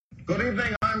Good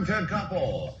evening, I'm Ted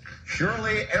Koppel.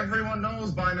 Surely everyone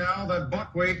knows by now that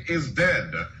Buckwheat is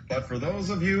dead. But for those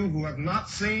of you who have not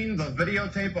seen the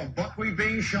videotape of Buckwheat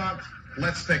being shot,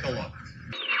 let's take a look.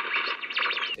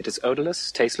 It is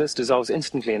odorless, tasteless, dissolves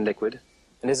instantly in liquid,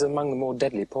 and is among the more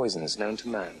deadly poisons known to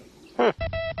man.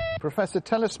 Professor,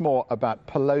 tell us more about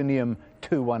Polonium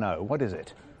 210. What is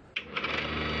it?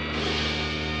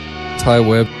 Tie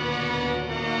web.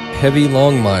 Heavy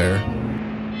Longmire.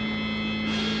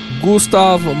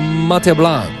 Gustav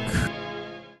Mateblanc.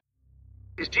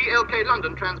 Is GLK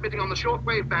London transmitting on the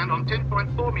shortwave band on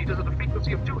 10.4 meters at a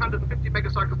frequency of 250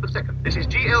 megacycles per second. This is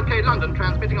GLK London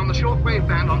transmitting on the shortwave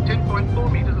band on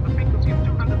 10.4 meters at a frequency of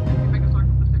 250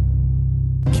 megacycles per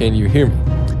second. Can you hear me?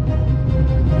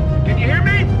 Can you hear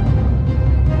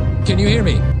me? Can you hear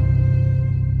me?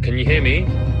 Can you hear me?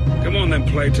 Come on then,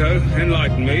 Plato.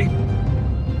 Enlighten me.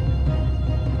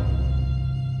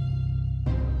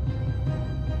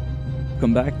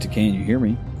 Welcome back to Can You Hear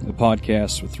Me? The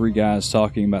podcast with three guys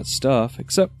talking about stuff,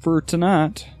 except for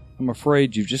tonight, I'm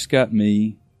afraid you've just got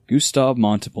me, Gustav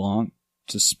Monteblanc,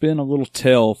 to spin a little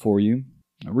tale for you.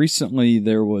 Recently,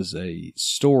 there was a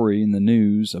story in the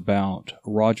news about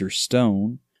Roger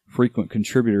Stone, frequent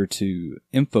contributor to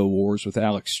InfoWars with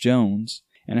Alex Jones,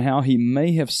 and how he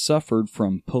may have suffered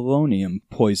from polonium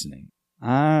poisoning.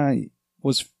 I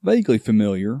was vaguely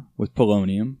familiar with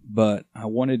polonium, but I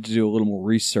wanted to do a little more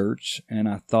research, and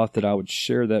I thought that I would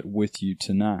share that with you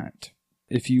tonight.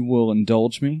 If you will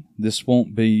indulge me, this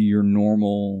won't be your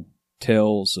normal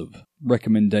tales of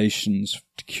recommendations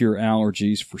to cure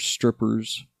allergies for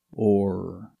strippers,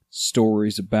 or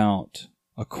stories about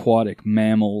aquatic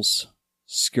mammals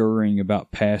scurrying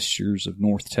about pastures of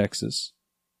North Texas.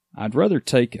 I'd rather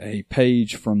take a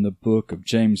page from the book of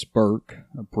James Burke,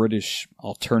 a British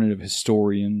alternative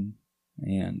historian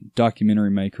and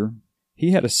documentary maker.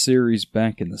 He had a series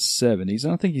back in the 70s,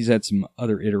 and I think he's had some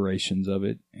other iterations of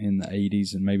it in the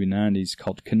 80s and maybe 90s,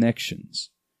 called Connections,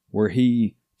 where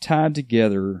he tied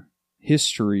together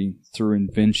history through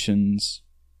inventions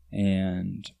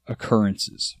and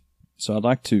occurrences. So I'd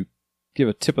like to give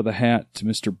a tip of the hat to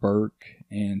Mr. Burke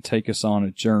and take us on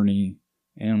a journey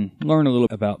and learn a little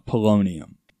about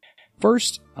polonium.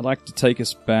 First, I'd like to take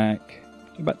us back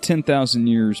about 10,000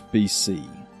 years BC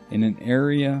in an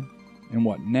area in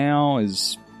what now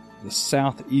is the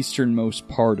southeasternmost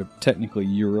part of technically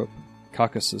Europe,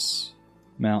 Caucasus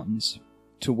Mountains,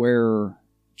 to where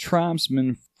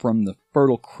tribesmen from the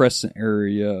Fertile Crescent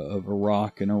area of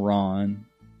Iraq and Iran,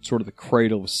 sort of the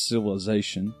cradle of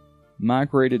civilization,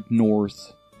 migrated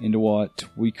north into what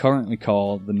we currently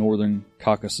call the Northern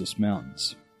Caucasus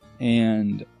Mountains.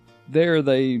 And there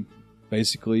they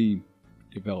basically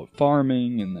developed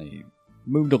farming, and they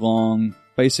moved along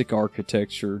basic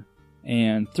architecture.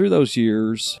 And through those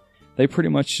years, they pretty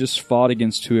much just fought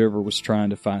against whoever was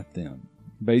trying to fight them.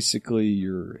 Basically,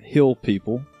 your hill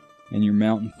people and your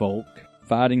mountain folk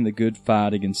fighting the good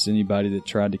fight against anybody that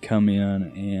tried to come in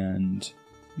and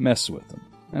mess with them.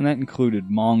 And that included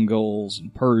Mongols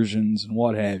and Persians and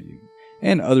what have you,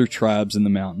 and other tribes in the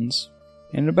mountains.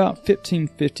 And in about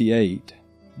 1558,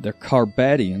 the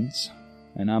Karbadians,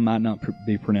 and I might not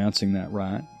be pronouncing that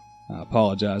right, I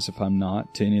apologize if I'm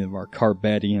not, to any of our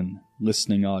Karbadian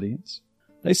listening audience,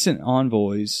 they sent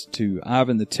envoys to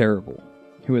Ivan the Terrible,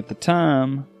 who at the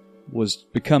time was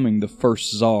becoming the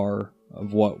first Tsar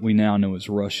of what we now know as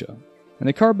Russia. And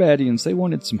the Karbadians, they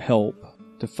wanted some help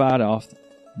to fight off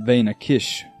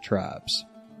Vainakish tribes.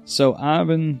 So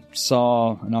Ivan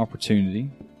saw an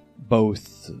opportunity,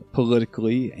 both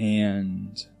politically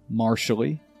and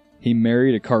martially. He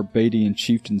married a Karbadian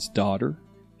chieftain's daughter.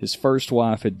 His first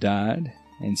wife had died,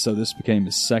 and so this became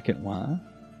his second wife.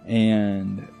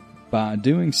 And by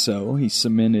doing so, he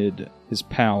cemented his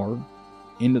power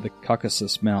into the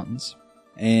Caucasus Mountains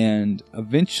and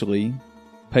eventually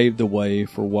paved the way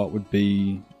for what would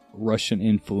be Russian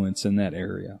influence in that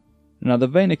area. Now, the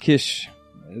Vainakish,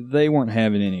 they weren't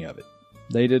having any of it.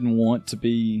 They didn't want to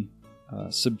be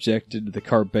subjected to the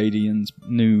Karbadians'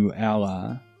 new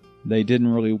ally. They didn't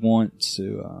really want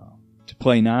to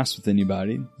play nice with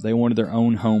anybody. They wanted their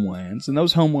own homelands, and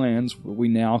those homelands we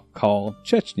now call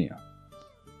Chechnya.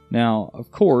 Now,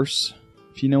 of course,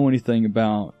 if you know anything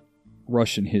about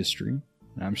Russian history,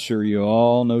 and I'm sure you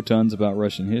all know tons about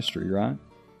Russian history, right?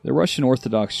 The Russian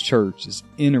Orthodox Church is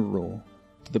integral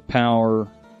to the power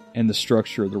and the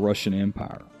structure of the Russian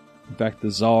Empire. In fact, the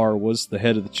Tsar was the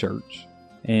head of the church,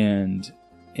 and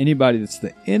anybody that's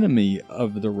the enemy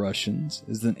of the Russians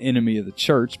is an enemy of the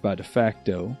church by de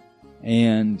facto,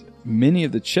 and many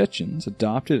of the Chechens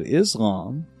adopted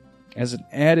Islam as an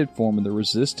added form of the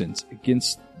resistance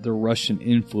against the Russian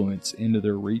influence into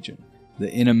their region. The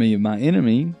enemy of my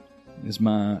enemy is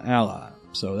my ally.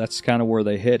 So that's kind of where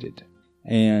they headed.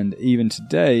 And even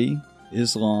today,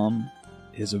 Islam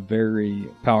is a very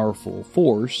powerful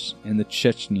force in the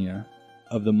Chechnya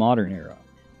of the modern era.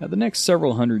 Now, the next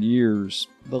several hundred years,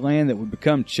 the land that would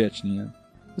become Chechnya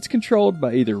was controlled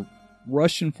by either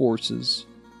Russian forces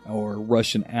or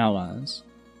Russian allies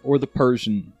or the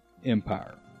Persian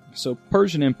Empire. So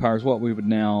Persian Empire is what we would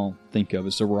now think of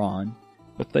as Iran,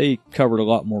 but they covered a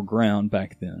lot more ground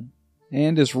back then.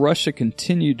 And as Russia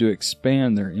continued to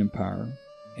expand their empire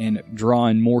and draw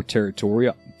in more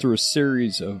territory through a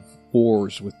series of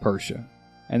wars with Persia,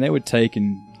 and they would take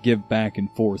and give back and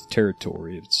forth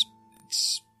territory.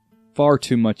 It's far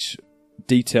too much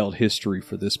detailed history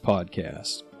for this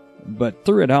podcast. But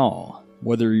through it all,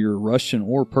 whether you're Russian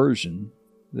or Persian,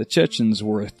 the Chechens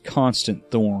were a constant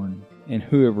thorn in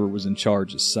whoever was in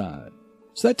charge's side.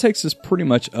 So that takes us pretty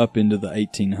much up into the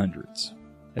 1800s.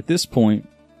 At this point,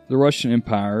 the Russian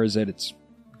Empire is at its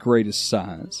greatest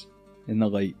size in the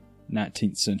late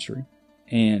 19th century,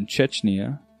 and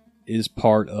Chechnya is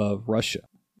part of Russia.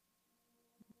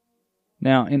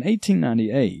 Now, in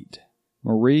 1898,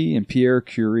 Marie and Pierre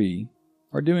Curie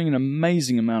are doing an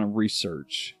amazing amount of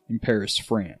research in Paris,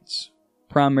 France,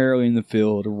 primarily in the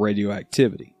field of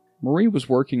radioactivity. Marie was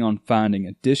working on finding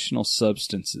additional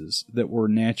substances that were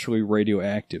naturally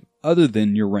radioactive other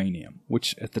than uranium,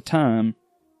 which at the time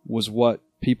was what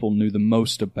people knew the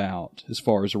most about as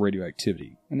far as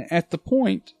radioactivity. And at the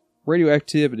point,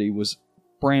 radioactivity was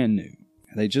brand new.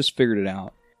 They just figured it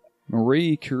out.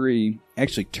 Marie Curie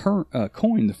actually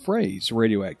coined the phrase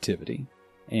radioactivity.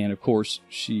 And of course,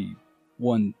 she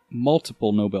won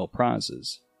multiple Nobel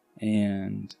Prizes.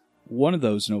 And one of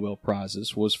those Nobel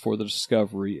Prizes was for the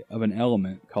discovery of an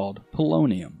element called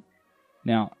polonium.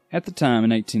 Now, at the time in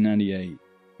 1898,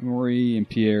 Marie and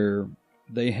Pierre,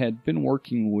 they had been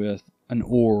working with an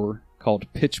ore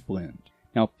called pitchblende.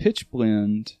 Now,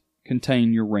 pitchblende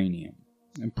contained uranium,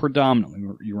 and predominantly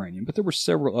uranium, but there were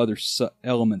several other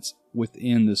elements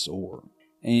within this ore.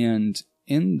 And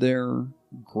in their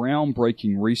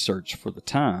groundbreaking research for the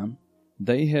time,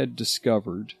 they had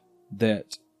discovered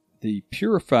that the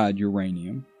purified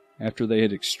uranium, after they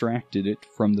had extracted it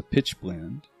from the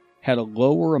pitchblende, had a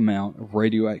lower amount of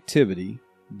radioactivity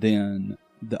than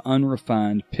the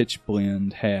unrefined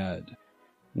pitchblende had.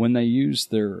 When they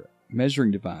used their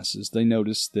measuring devices, they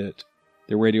noticed that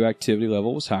the radioactivity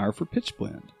level was higher for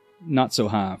pitchblende, not so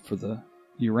high for the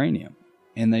uranium.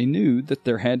 And they knew that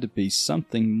there had to be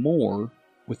something more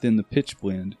within the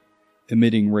pitchblende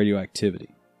emitting radioactivity.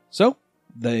 So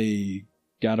they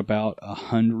got about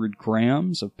 100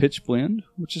 grams of pitchblende,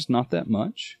 which is not that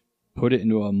much, put it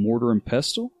into a mortar and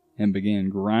pestle, and began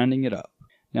grinding it up.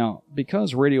 Now,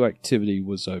 because radioactivity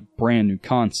was a brand new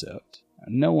concept,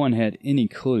 no one had any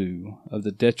clue of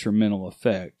the detrimental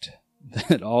effect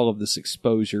that all of this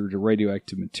exposure to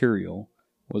radioactive material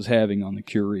was having on the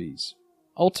Curies.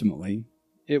 Ultimately,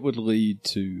 it would lead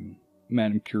to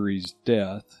Madame Curie's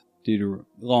death due to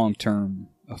long-term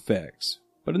effects.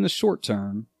 But in the short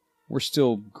term, we're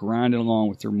still grinding along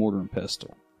with their mortar and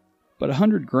pestle. But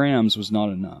 100 grams was not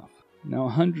enough. Now,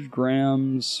 100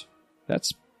 grams,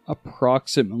 that's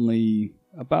approximately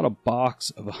about a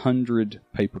box of 100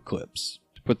 paper clips,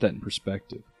 to put that in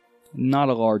perspective. Not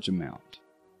a large amount.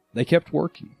 They kept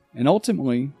working, and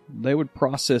ultimately, they would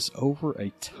process over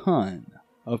a ton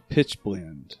of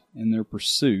pitchblende in their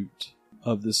pursuit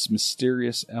of this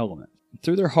mysterious element.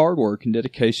 Through their hard work and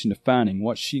dedication to finding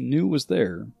what she knew was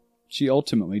there, she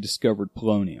ultimately discovered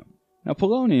polonium. Now,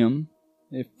 polonium,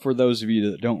 for those of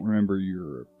you that don't remember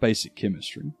your basic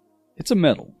chemistry, it's a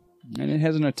metal, and it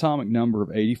has an atomic number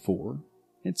of 84.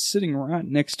 It's sitting right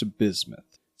next to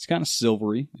bismuth. It's kind of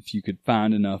silvery, if you could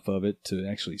find enough of it to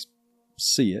actually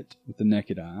see it with the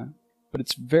naked eye, but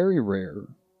it's very rare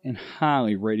and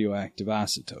highly radioactive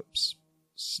isotopes.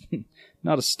 It's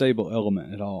not a stable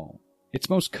element at all. Its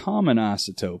most common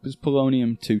isotope is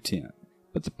polonium-210.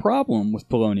 But the problem with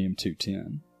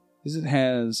polonium-210 is it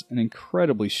has an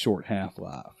incredibly short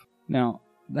half-life. Now,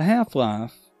 the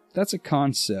half-life, that's a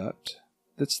concept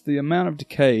that's the amount of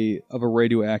decay of a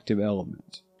radioactive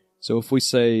element. So if we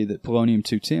say that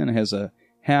polonium-210 has a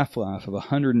half-life of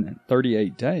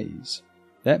 138 days,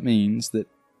 that means that,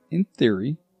 in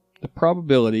theory, the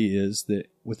probability is that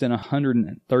within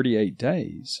 138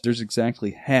 days, there's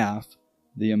exactly half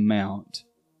the amount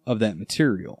of that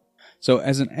material. So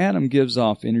as an atom gives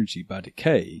off energy by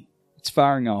decay, it's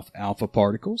firing off alpha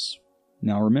particles.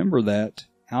 Now remember that,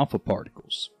 alpha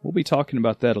particles. We'll be talking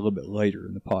about that a little bit later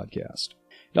in the podcast.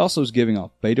 It also is giving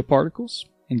off beta particles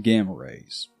and gamma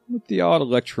rays, with the odd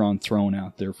electron thrown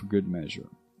out there for good measure.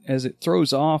 As it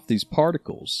throws off these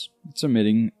particles, it's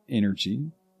emitting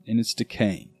energy and it's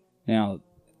decaying. Now,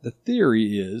 the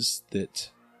theory is that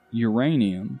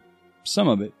uranium, some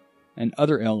of it, and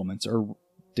other elements are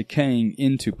decaying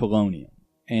into polonium.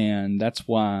 And that's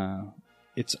why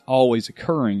it's always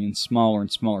occurring in smaller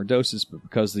and smaller doses, but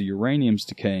because the uranium's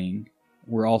decaying,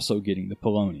 we're also getting the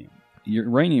polonium.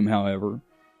 Uranium, however,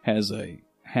 has a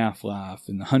half-life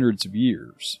in the hundreds of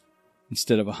years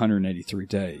instead of 183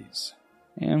 days.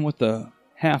 And with a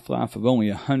half-life of only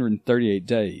 138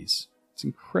 days, it's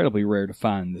incredibly rare to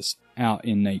find this out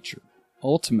in nature.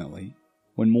 Ultimately,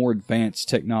 when more advanced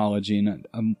technology and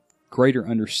a greater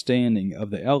understanding of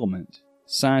the element,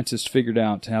 scientists figured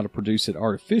out how to produce it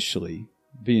artificially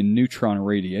via neutron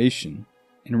irradiation.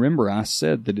 And remember, I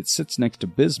said that it sits next to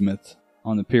bismuth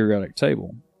on the periodic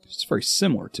table. It's very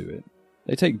similar to it.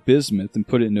 They take bismuth and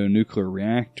put it into a nuclear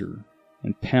reactor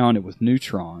and pound it with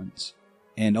neutrons,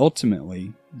 and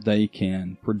ultimately they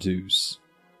can produce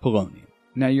polonium.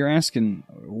 Now you're asking,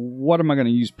 what am I going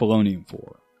to use polonium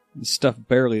for? This stuff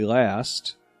barely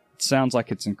lasts. It sounds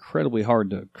like it's incredibly hard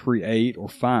to create or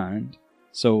find,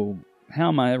 so how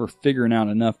am I ever figuring out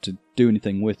enough to do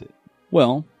anything with it?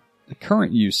 Well, the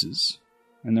current uses,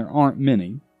 and there aren't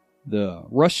many, the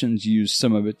Russians use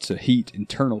some of it to heat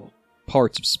internal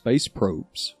parts of space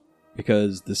probes,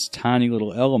 because this tiny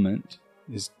little element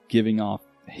is giving off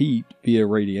heat via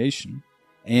radiation,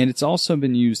 and it's also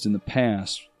been used in the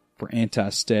past for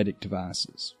anti-static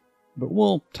devices. But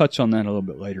we'll touch on that a little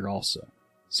bit later also.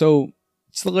 So,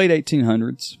 it's the late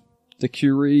 1800s. The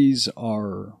Curies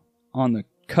are on the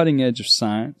cutting edge of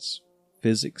science,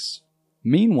 physics.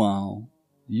 Meanwhile,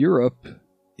 Europe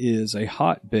is a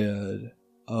hotbed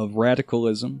of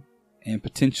radicalism and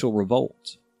potential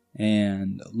revolt.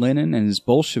 And Lenin and his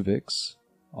Bolsheviks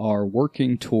are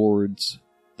working towards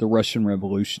the Russian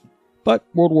Revolution. But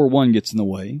World War I gets in the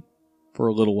way for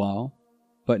a little while.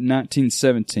 But in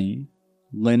 1917,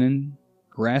 Lenin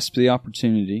grasps the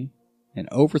opportunity and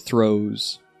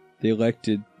overthrows the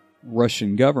elected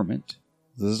Russian government.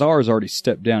 The Tsar has already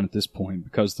stepped down at this point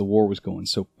because the war was going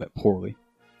so poorly.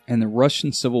 And the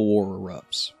Russian Civil War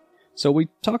erupts. So we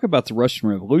talk about the Russian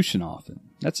Revolution often.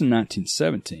 That's in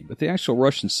 1917. But the actual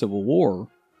Russian Civil War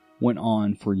went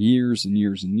on for years and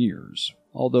years and years.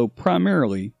 Although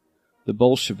primarily the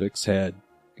Bolsheviks had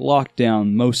locked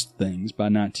down most things by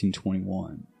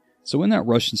 1921. So in that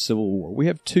Russian Civil War, we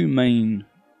have two main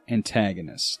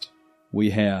antagonists.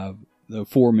 We have the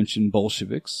aforementioned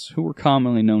Bolsheviks, who were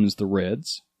commonly known as the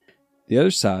Reds. The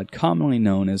other side, commonly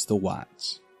known as the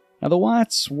Whites. Now, the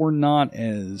Whites were not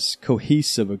as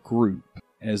cohesive a group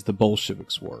as the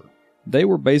Bolsheviks were. They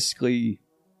were basically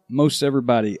most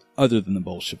everybody other than the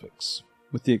Bolsheviks,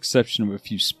 with the exception of a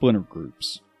few splinter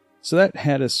groups. So that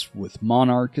had us with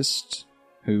monarchists,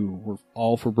 who were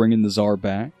all for bringing the Tsar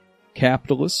back,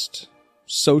 capitalists,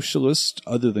 socialists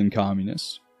other than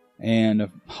communists, and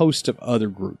a host of other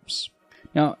groups.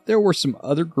 Now, there were some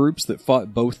other groups that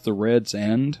fought both the Reds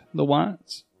and the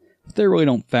Whites, but they really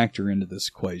don't factor into this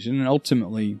equation, and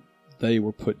ultimately they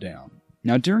were put down.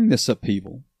 Now, during this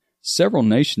upheaval, several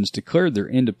nations declared their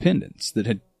independence that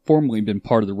had formerly been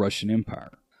part of the Russian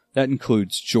Empire. That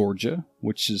includes Georgia,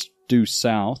 which is due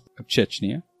south of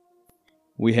Chechnya.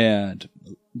 We had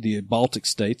the Baltic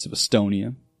states of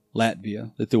Estonia,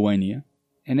 Latvia, Lithuania,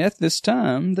 and at this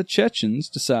time, the Chechens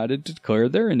decided to declare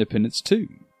their independence too.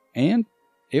 And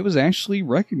it was actually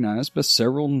recognized by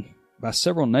several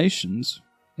nations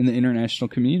in the international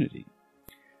community.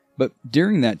 But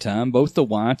during that time, both the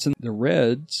Whites and the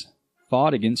Reds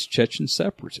fought against Chechen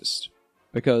separatists,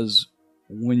 because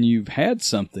when you've had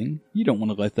something, you don't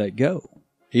want to let that go,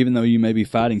 even though you may be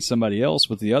fighting somebody else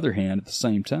with the other hand at the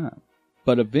same time.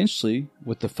 But eventually,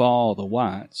 with the fall of the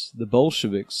Whites, the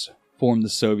Bolsheviks formed the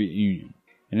Soviet Union.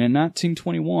 And in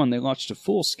 1921, they launched a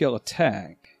full-scale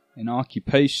attack and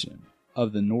occupation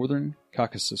of the northern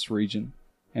Caucasus region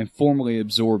and formally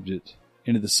absorbed it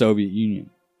into the Soviet Union.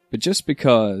 But just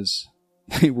because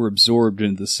they were absorbed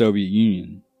into the Soviet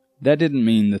Union, that didn't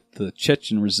mean that the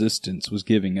Chechen resistance was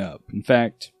giving up. In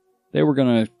fact, they were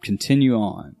going to continue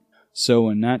on. So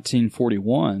in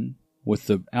 1941, with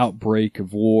the outbreak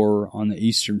of war on the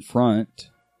Eastern Front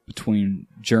between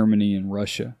Germany and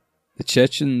Russia, the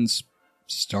Chechens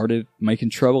started making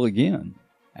trouble again.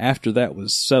 After that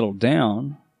was settled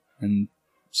down and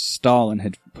Stalin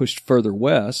had pushed further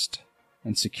west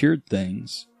and secured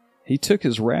things, he took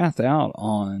his wrath out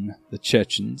on the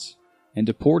Chechens and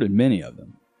deported many of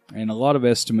them. And a lot of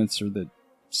estimates are that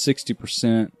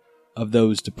 60% of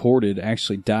those deported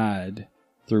actually died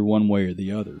through one way or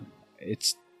the other.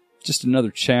 It's just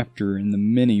another chapter in the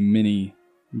many, many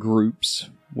groups,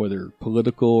 whether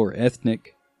political or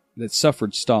ethnic, that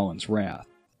suffered Stalin's wrath.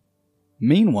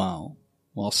 Meanwhile,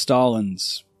 while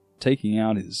Stalin's taking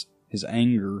out his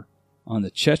anger on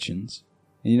the Chechens,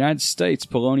 in the United States,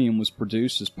 polonium was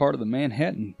produced as part of the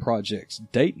Manhattan Project's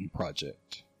Dayton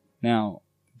Project. Now,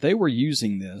 they were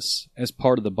using this as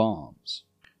part of the bombs.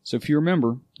 So if you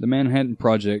remember, the Manhattan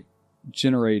Project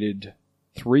generated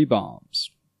 3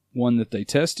 bombs. One that they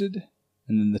tested,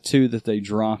 and then the 2 that they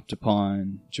dropped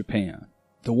upon Japan.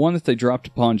 The one that they dropped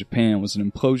upon Japan was an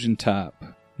implosion-type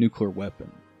nuclear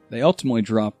weapon. They ultimately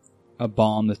dropped a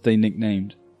bomb that they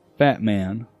nicknamed Fat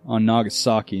Man on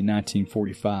Nagasaki in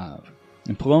 1945.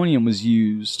 And polonium was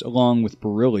used, along with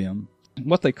beryllium, in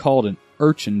what they called an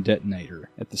urchin detonator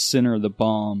at the center of the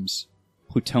bomb's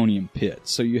plutonium pit.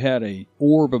 So you had an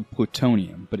orb of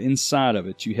plutonium, but inside of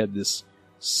it you had this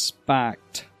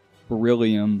spiked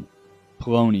beryllium,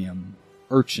 polonium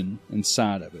urchin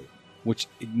inside of it, which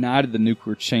ignited the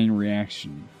nuclear chain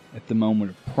reaction at the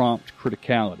moment of prompt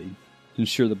criticality to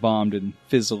ensure the bomb didn't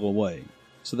fizzle away.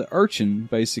 So the urchin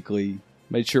basically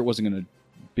made sure it wasn't going to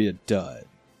be a dud.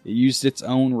 It used its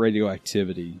own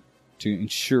radioactivity to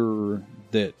ensure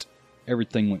that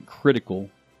everything went critical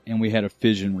and we had a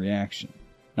fission reaction.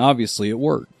 And obviously it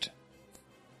worked.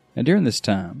 Now during this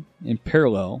time, in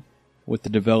parallel with the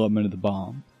development of the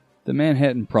bomb, the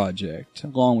Manhattan Project,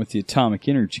 along with the Atomic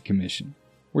Energy Commission,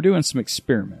 were doing some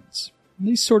experiments. And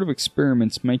these sort of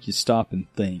experiments make you stop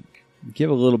and think, give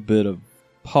a little bit of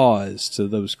pause to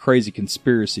those crazy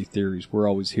conspiracy theories we're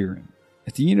always hearing.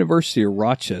 At the University of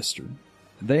Rochester,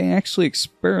 they actually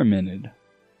experimented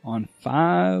on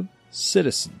 5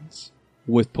 citizens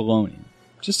with polonium,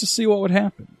 just to see what would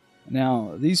happen.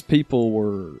 Now, these people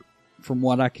were, from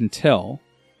what I can tell,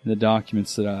 in the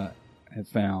documents that I have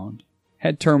found,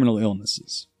 had terminal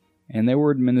illnesses, and they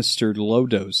were administered low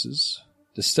doses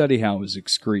to study how it was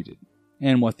excreted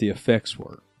and what the effects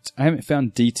were. I haven't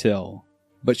found detail,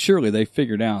 but surely they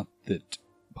figured out that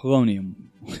polonium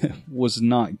was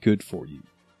not good for you.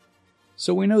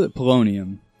 So we know that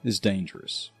polonium is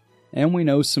dangerous, and we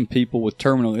know some people with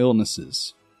terminal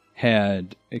illnesses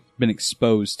had been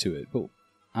exposed to it, but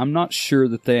I'm not sure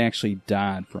that they actually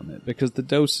died from it because the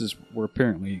doses were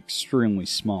apparently extremely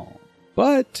small.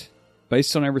 But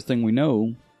based on everything we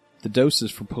know, the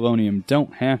doses for polonium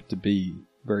don't have to be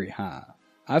very high.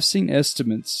 I've seen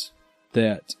estimates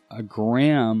that a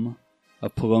gram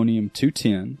of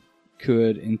polonium-210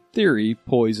 could, in theory,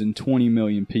 poison 20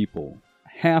 million people,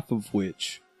 half of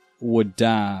which would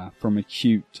die from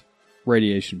acute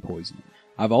radiation poisoning.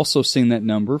 I've also seen that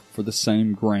number for the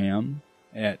same gram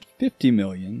at 50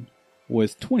 million,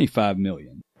 with 25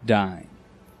 million dying.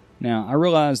 Now, I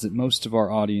realize that most of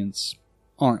our audience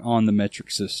aren't on the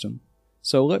metric system,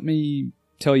 so let me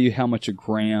tell you how much a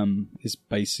gram is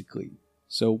basically.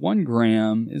 So 1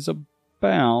 gram is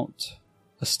about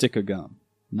a stick of gum.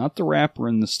 Not the wrapper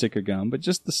in the stick of gum, but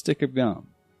just the stick of gum.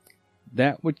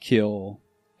 That would kill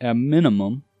a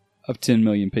minimum of 10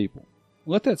 million people.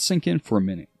 Let that sink in for a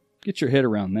minute. Get your head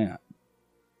around that.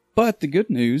 But the good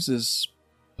news is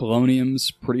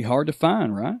polonium's pretty hard to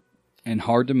find, right? And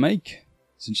hard to make,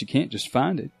 since you can't just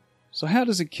find it. So how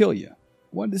does it kill you?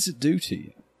 What does it do to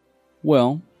you?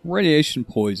 Well, radiation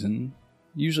poison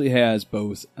usually has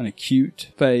both an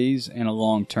acute phase and a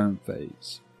long-term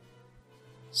phase.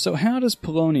 So how does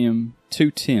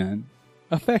polonium-210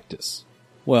 affect us?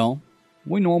 Well,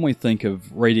 we normally think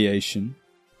of radiation,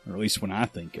 or at least when I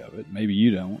think of it, maybe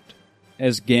you don't,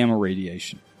 as gamma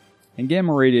radiation. And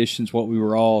gamma radiation is what we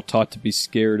were all taught to be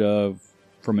scared of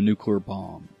from a nuclear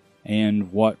bomb.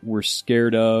 And what we're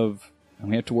scared of, and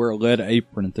we have to wear a lead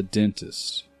apron at the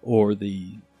dentist, or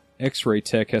the X-ray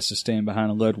tech has to stand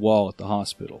behind a lead wall at the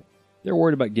hospital. They're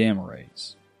worried about gamma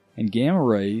rays. And gamma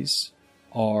rays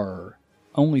are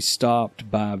only stopped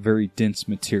by very dense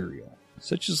material,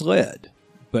 such as lead.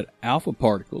 But alpha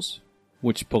particles,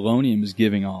 which polonium is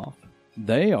giving off,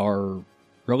 they are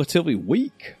relatively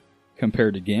weak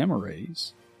compared to gamma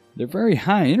rays. They're very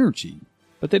high energy,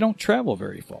 but they don't travel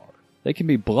very far. They can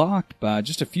be blocked by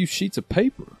just a few sheets of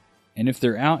paper. And if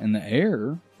they're out in the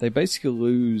air, they basically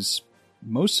lose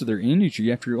most of their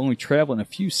energy after you're only traveling a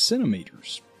few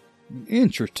centimeters, an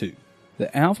inch or two.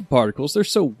 The alpha particles, they're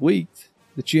so weak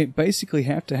that you basically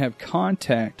have to have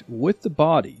contact with the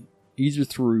body, either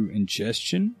through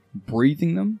ingestion,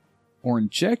 breathing them, or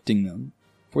injecting them,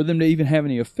 for them to even have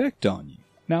any effect on you.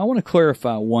 Now, I want to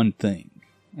clarify one thing,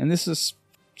 and this is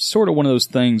sort of one of those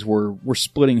things where we're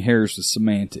splitting hairs with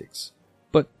semantics.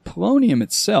 But polonium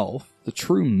itself, the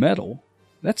true metal,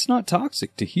 that's not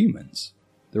toxic to humans.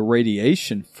 The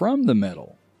radiation from the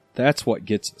metal That's what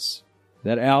gets us.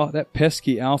 That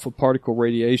pesky alpha particle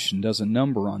radiation does a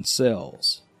number on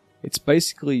cells. It's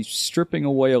basically stripping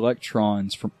away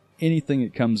electrons from anything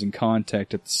that comes in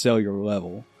contact at the cellular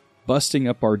level, busting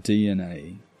up our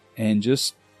DNA, and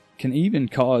just can even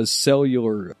cause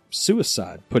cellular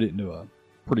suicide, put it into a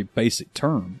pretty basic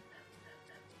term.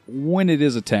 When it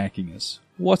is attacking us,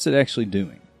 what's it actually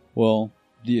doing? Well,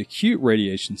 the acute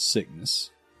radiation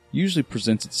sickness usually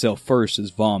presents itself first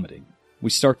as vomiting. We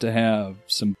start to have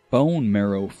some bone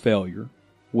marrow failure,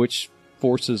 which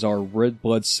forces our red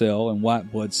blood cell and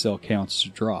white blood cell counts to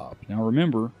drop. Now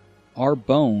remember, our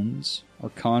bones are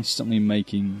constantly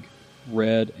making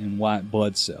red and white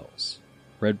blood cells.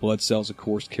 Red blood cells, of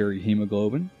course, carry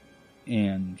hemoglobin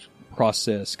and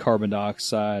process carbon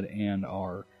dioxide and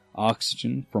our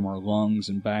oxygen from our lungs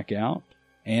and back out.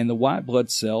 And the white blood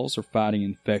cells are fighting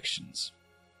infections.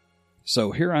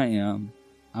 So here I am.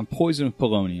 I'm poisoned with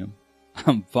polonium.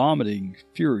 I'm vomiting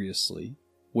furiously,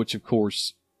 which of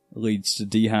course leads to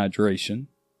dehydration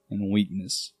and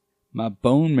weakness. My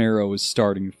bone marrow is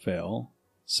starting to fail,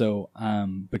 so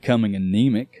I'm becoming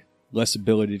anemic, less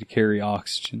ability to carry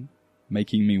oxygen,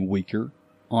 making me weaker,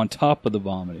 on top of the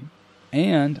vomiting.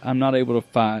 And I'm not able to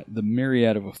fight the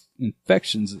myriad of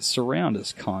infections that surround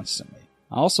us constantly.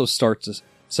 I also start to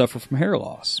suffer from hair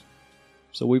loss.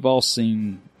 So we've all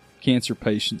seen cancer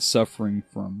patients suffering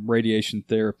from radiation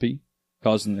therapy,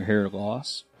 causing their hair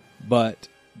loss. But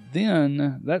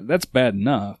then, that's bad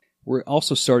enough. We're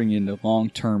also starting into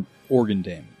long-term organ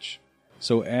damage.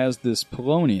 So as this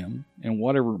polonium, and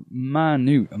whatever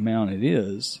minute amount it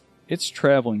is, it's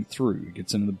traveling through. It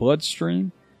gets into the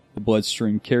bloodstream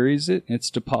carries it, and it's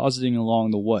depositing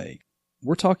along the way.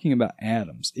 We're talking about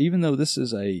atoms. Even though this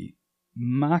is a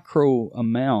micro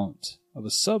amount of a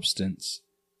substance,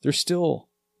 there's still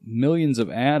millions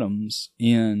of atoms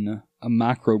in a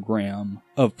microgram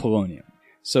of polonium.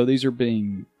 So these are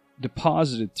being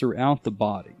deposited throughout the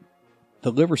body.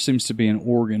 The liver seems to be an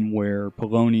organ where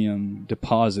polonium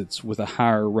deposits with a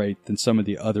higher rate than some of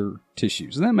the other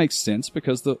tissues. And that makes sense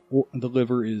because the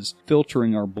liver is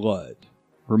filtering our blood,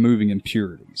 removing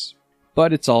impurities.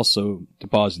 But it's also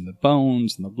depositing the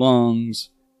bones and the lungs.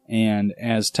 And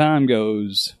as time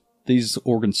goes, these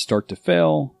organs start to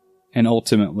fail. And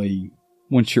ultimately,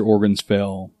 once your organs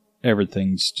fail,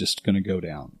 everything's just going to go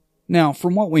down. Now,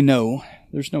 from what we know,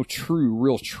 there's no true,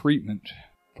 real treatment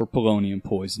for polonium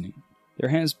poisoning. There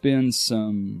has been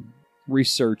some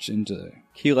research into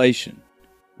chelation,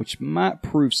 which might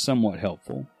prove somewhat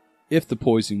helpful if the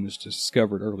poisoning was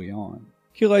discovered early on.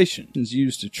 Chelation is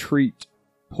used to treat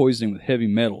poisoning with heavy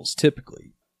metals,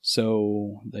 typically.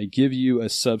 So they give you a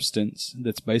substance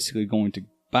that's basically going to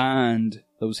bind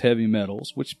those heavy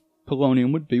metals, which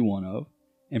polonium would be one of,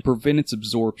 and prevent its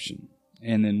absorption.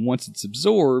 And then once it's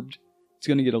absorbed, it's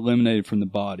going to get eliminated from the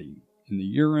body in the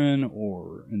urine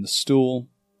or in the stool.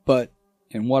 But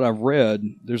in what I've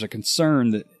read, there's a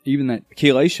concern that even that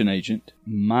chelation agent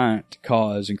might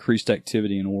cause increased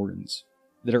activity in organs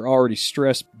that are already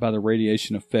stressed by the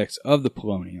radiation effects of the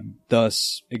polonium,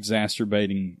 thus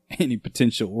exacerbating any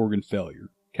potential organ failure.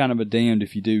 Kind of a damned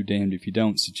if you do, damned if you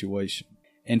don't situation.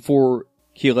 And for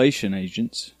chelation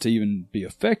agents to even be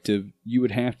effective, you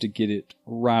would have to get it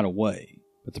right away.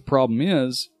 But the problem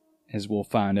is, as we'll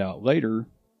find out later,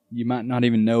 you might not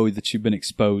even know that you've been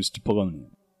exposed to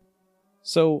polonium.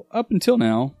 So, up until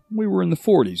now, we were in the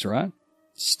 40s, right?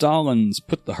 Stalin's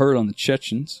put the hurt on the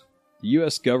Chechens. The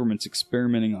U.S. government's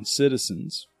experimenting on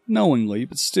citizens, knowingly,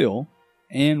 but still.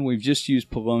 And we've just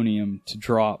used polonium to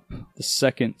drop the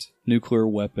second nuclear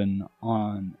weapon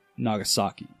on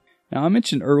Nagasaki. Now, I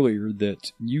mentioned earlier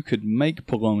that you could make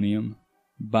polonium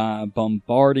by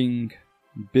bombarding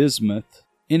bismuth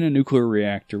in a nuclear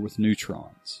reactor with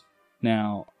neutrons.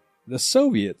 Now, the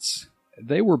Soviets,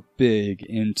 they were big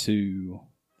into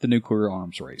the nuclear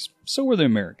arms race. So were the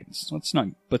Americans.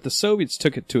 But the Soviets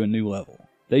took it to a new level.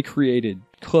 They created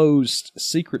closed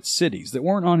secret cities that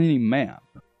weren't on any map,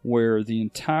 where the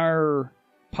entire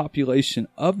population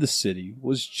of the city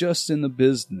was just in the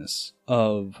business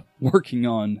of working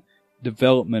on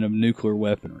development of nuclear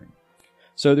weaponry.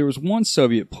 So there was one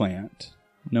Soviet plant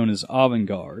known as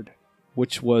Avangard,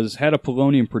 which had a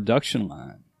polonium production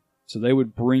line. So they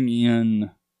would bring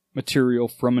in material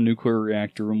from a nuclear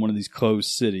reactor in one of these closed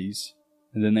cities,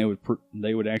 and then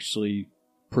they would actually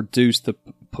produce the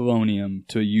polonium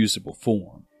to a usable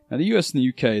form. Now the US and the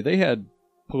UK, they had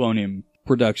polonium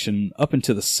production up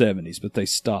into the 70s, but they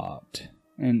stopped.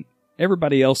 And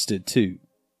everybody else did too,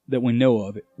 that we know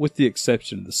of, with the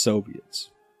exception of the Soviets.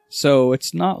 So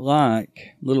it's not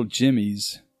like little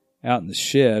Jimmy's out in the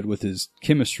shed with his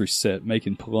chemistry set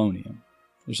making polonium.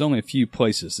 there's only a few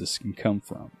places this can come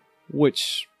from,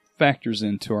 which factors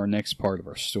into our next part of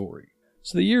our story.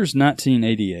 So the year's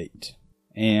 1988,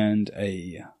 and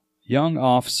a young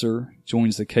officer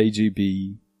joins the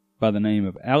KGB by the name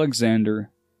of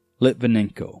Alexander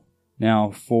Litvinenko.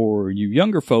 Now, for you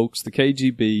younger folks, the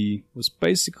KGB was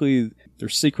basically their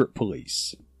secret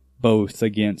police, both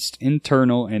against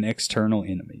internal and external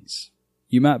enemies.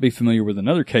 You might be familiar with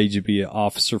another KGB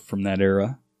officer from that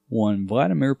era, one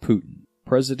Vladimir Putin,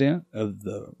 president of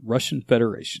the Russian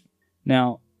Federation.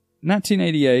 Now,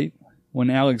 1988, when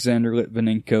Alexander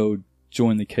Litvinenko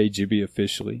joined the KGB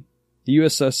officially, the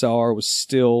USSR was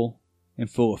still in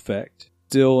full effect,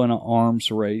 still in an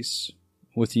arms race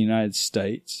with the United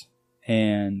States,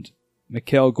 and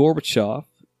Mikhail Gorbachev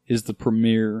is the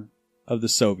premier of the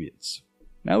Soviets.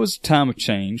 That was a time of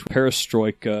change,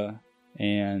 perestroika,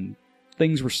 and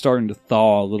things were starting to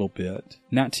thaw a little bit.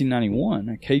 In 1991,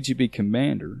 a KGB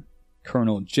commander,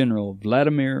 Colonel General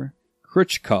Vladimir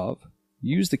Khrushchev,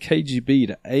 used the KGB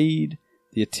to aid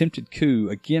the attempted coup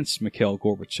against Mikhail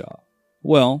Gorbachev.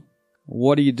 Well,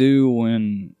 what do you do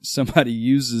when somebody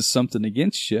uses something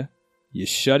against you? You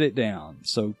shut it down.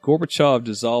 So Gorbachev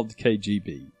dissolved the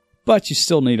KGB. But you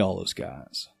still need all those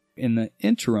guys. In the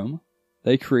interim,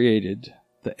 they created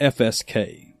the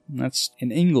FSK. That's,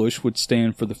 in English, would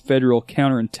stand for the Federal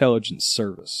Counterintelligence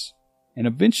Service. And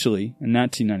eventually, in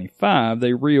 1995,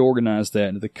 they reorganized that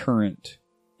into the current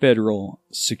Federal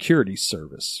Security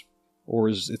Service, or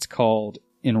as it's called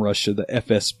in Russia, the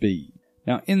FSB.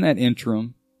 Now, in that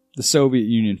interim, the Soviet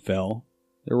Union fell.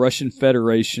 The Russian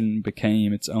Federation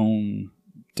became its own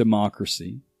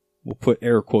democracy. We'll put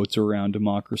air quotes around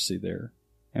democracy there.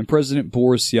 And President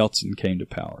Boris Yeltsin came to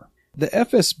power. The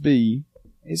FSB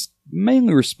is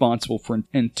mainly responsible for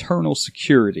internal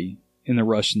security in the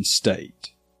Russian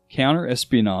state.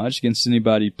 Counter-espionage against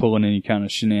anybody pulling any kind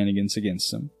of shenanigans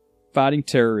against them. Fighting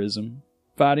terrorism.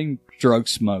 Fighting drug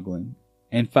smuggling.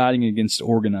 And fighting against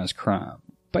organized crime.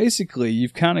 Basically,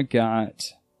 you've kind of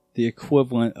got the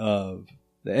equivalent of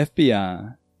the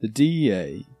FBI, the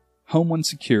DEA, Homeland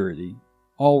Security,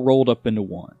 all rolled up into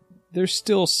one. There's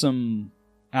still some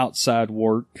outside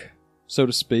work, so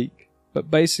to speak,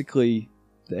 but basically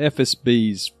the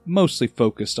FSB's mostly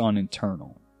focused on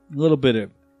internal. A little bit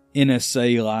of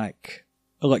NSA-like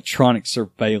electronic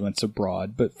surveillance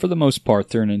abroad, but for the most part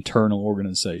they're an internal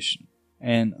organization.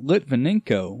 And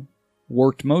Litvinenko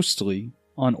worked mostly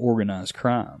on organized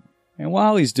crime. And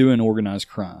while he's doing organized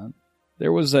crime,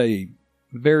 there was a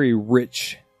very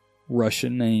rich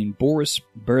Russian named Boris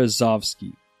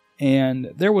Berezovsky, and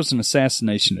there was an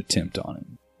assassination attempt on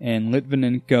him. And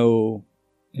Litvinenko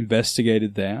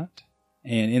investigated that,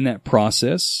 and in that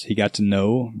process, he got to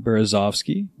know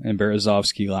Berezovsky, and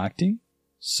Berezovsky liked him.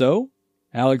 So,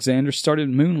 Alexander started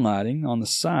moonlighting on the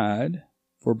side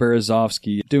for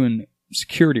Berezovsky, doing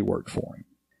security work for him.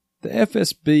 The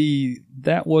FSB,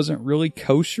 that wasn't really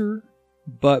kosher,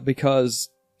 but because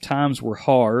times were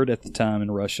hard at the time in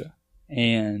Russia,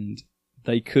 and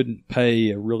they couldn't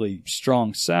pay a really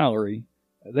strong salary,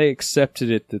 they accepted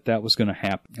it that was going to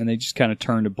happen, and they just kind of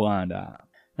turned a blind eye.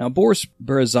 Now, Boris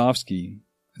Berezovsky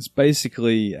is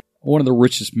basically one of the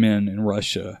richest men in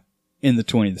Russia in the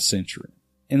 20th century.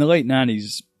 In the late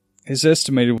 90s, his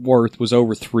estimated worth was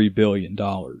over $3 billion.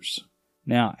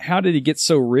 Now, how did he get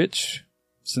so rich,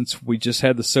 since we just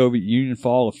had the Soviet Union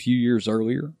fall a few years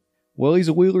earlier? Well, he's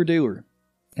a wheeler-dealer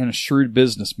and a shrewd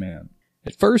businessman.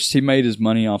 At first, he made his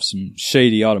money off some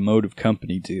shady automotive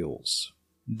company deals.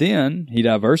 Then, he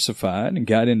diversified and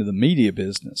got into the media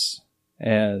business,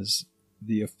 as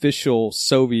the official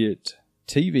Soviet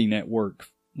TV network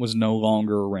was no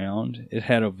longer around. It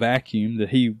had a vacuum that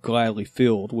he gladly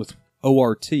filled with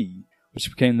ORT, which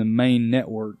became the main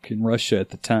network in Russia at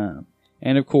the time.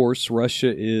 And of course,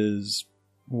 Russia is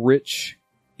rich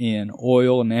in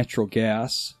oil and natural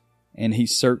gas, and he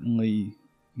certainly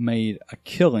made a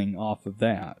killing off of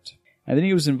that. And then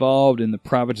he was involved in the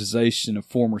privatization of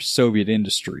former Soviet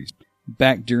industries.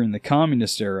 Back during the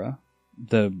communist era,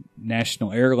 the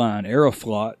national airline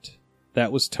Aeroflot,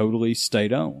 that was totally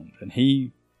state-owned. And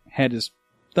he had his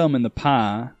thumb in the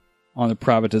pie on the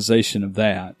privatization of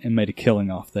that and made a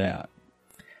killing off that.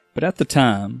 But at the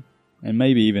time, and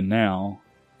maybe even now,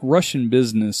 Russian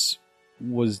business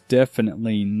was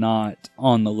definitely not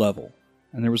on the level.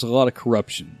 And there was a lot of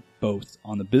corruption, both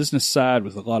on the business side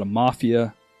with a lot of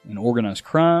mafia and organized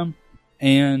crime,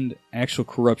 and actual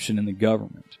corruption in the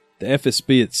government. The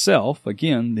FSB itself,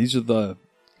 again, these are the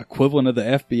equivalent of the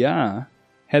FBI,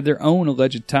 had their own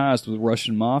alleged ties with the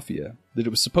Russian mafia that it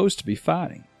was supposed to be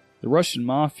fighting. The Russian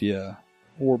mafia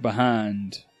were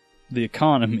behind the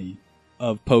economy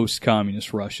of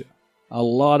post-communist Russia. a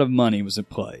lot of money was at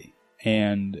play,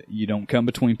 and you don't come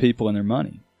between people and their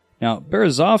money. Now,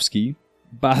 Berezovsky,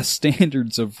 by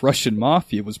standards of Russian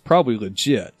mafia, was probably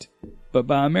legit, but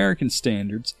by American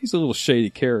standards, he's a little shady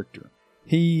character.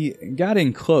 He got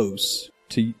in close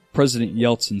to President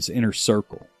Yeltsin's inner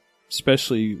circle,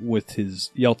 especially with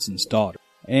Yeltsin's daughter.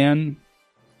 And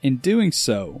in doing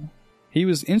so, he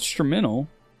was instrumental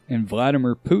in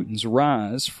Vladimir Putin's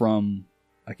rise from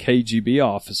a KGB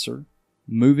officer,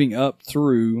 moving up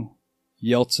through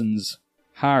Yeltsin's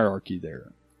hierarchy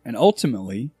there. And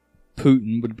ultimately,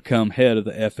 Putin would become head of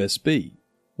the FSB.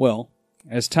 Well,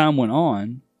 as time went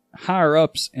on,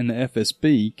 higher-ups in the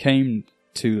FSB came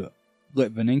to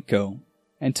Litvinenko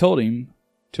and told him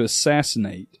to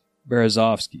assassinate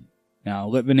Berezovsky. Now,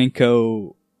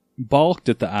 Litvinenko balked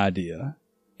at the idea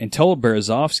and told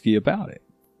Berezovsky about it.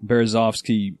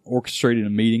 Berezovsky orchestrated a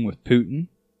meeting with Putin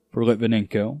for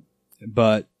Litvinenko,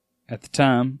 but at the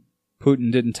time,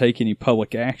 Putin didn't take any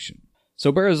public action.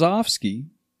 So Berezovsky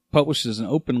publishes an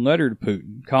open letter to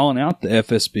Putin calling out the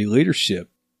FSB leadership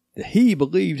that he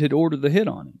believed had ordered the hit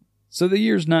on him. So the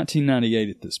year's 1998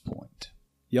 at this point.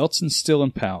 Yeltsin's still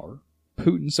in power,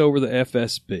 Putin's over the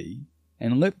FSB,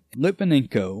 and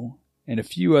Litvinenko and a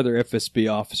few other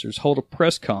FSB officers hold a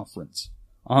press conference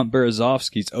on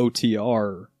Berezovsky's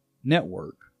OTR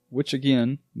network, which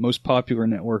again, most popular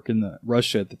network in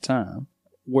Russia at the time,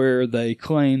 where they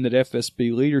claim that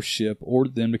FSB leadership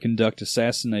ordered them to conduct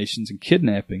assassinations and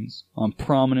kidnappings on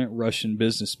prominent Russian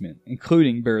businessmen,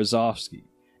 including Berezovsky.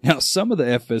 Now, some of the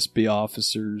FSB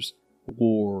officers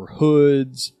wore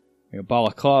hoods,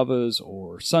 balaclavas,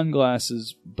 or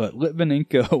sunglasses, but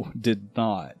Litvinenko did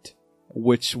not,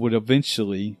 which would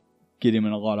eventually get him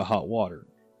in a lot of hot water.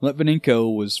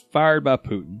 Litvinenko was fired by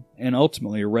Putin and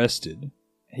ultimately arrested.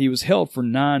 He was held for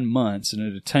 9 months in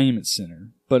a detainment center,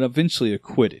 but eventually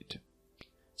acquitted.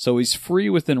 So he's free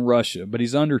within Russia, but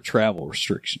he's under travel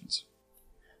restrictions.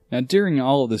 Now, during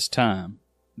all of this time,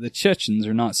 the Chechens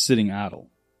are not sitting idle.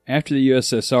 After the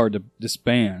USSR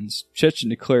disbands, Chechen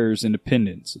declares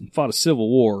independence and fought a civil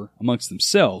war amongst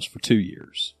themselves for 2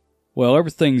 years. Well,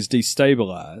 everything's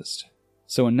destabilized.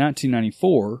 So in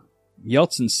 1994,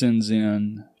 Yeltsin sends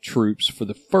in troops for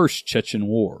the first Chechen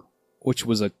War, which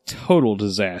was a total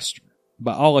disaster.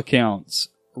 By all accounts,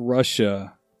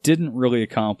 Russia didn't really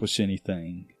accomplish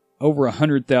anything. Over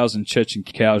 100,000 Chechen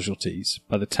casualties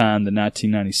by the time the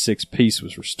 1996 peace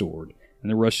was restored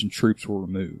and the Russian troops were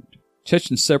removed.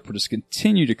 Chechen separatists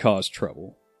continue to cause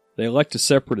trouble. They elect a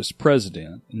separatist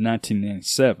president in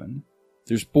 1997.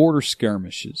 There's border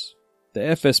skirmishes. The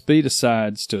FSB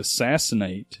decides to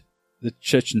assassinate the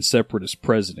Chechen separatist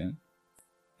president.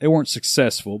 They weren't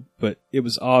successful, but it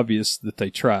was obvious that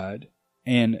they tried.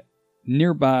 And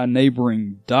nearby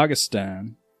neighboring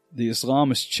Dagestan, the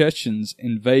Islamist Chechens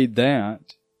invade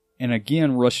that, and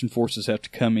again Russian forces have to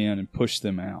come in and push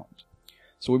them out.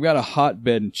 So we've got a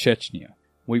hotbed in Chechnya.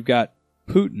 We've got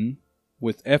Putin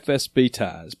with FSB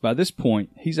ties. By this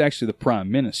point, he's actually the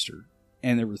prime minister.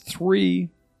 And there were three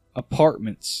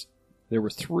apartment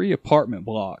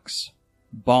blocks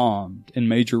bombed in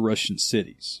major Russian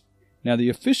cities. Now, the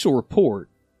official report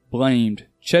blamed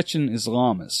Chechen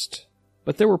Islamists,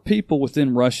 but there were people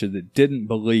within Russia that didn't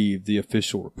believe the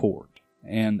official report.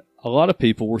 And a lot of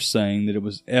people were saying that it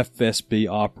was FSB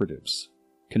operatives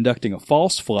conducting a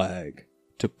false flag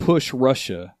to push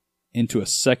Russia into a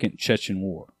second Chechen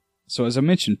war. So as I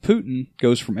mentioned, Putin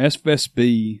goes from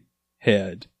FSB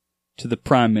head to the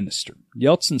prime minister.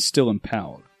 Yeltsin's still in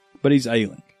power, but he's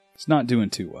ailing. He's not doing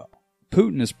too well.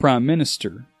 Putin as prime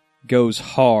minister goes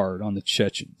hard on the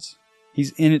Chechens.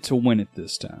 He's in it to win it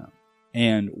this time.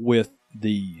 And with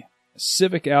the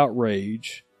civic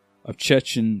outrage of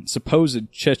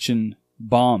supposed Chechen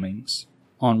bombings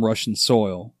on Russian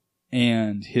soil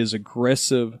and his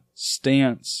aggressive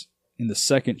stance in the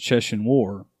Second Chechen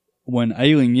War, when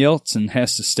ailing Yeltsin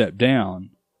has to step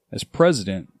down as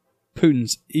president,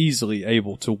 Putin's easily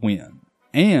able to win.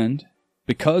 And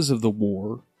because of the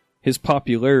war, his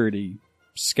popularity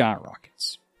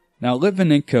skyrockets. Now,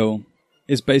 Litvinenko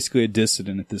is basically a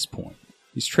dissident at this point.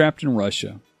 He's trapped in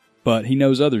Russia, but he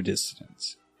knows other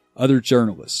dissidents, other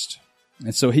journalists.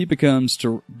 And so he begins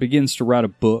to write a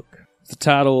book with the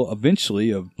title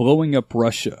eventually of Blowing Up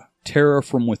Russia, Terror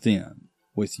from Within,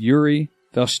 with Yuri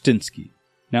Felshtinsky.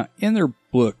 Now, in their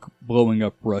book, Blowing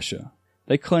Up Russia,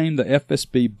 they claim the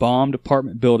FSB bombed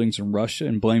apartment buildings in Russia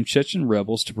and blamed Chechen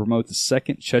rebels to promote the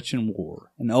Second Chechen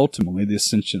War and ultimately the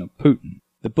ascension of Putin.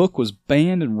 The book was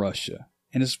banned in Russia,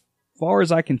 and as far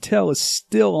as I can tell, is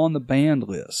still on the banned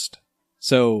list.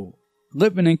 So,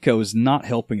 Litvinenko is not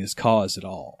helping his cause at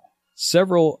all.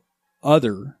 Several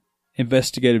other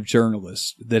investigative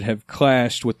journalists that have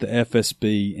clashed with the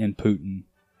FSB and Putin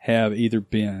have either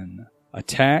been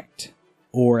attacked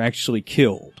or actually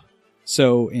killed.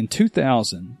 So in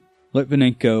 2000,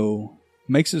 Litvinenko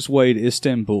makes his way to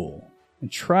Istanbul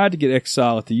and tried to get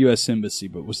exile at the U.S. Embassy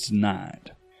but was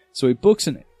denied. So he books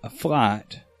a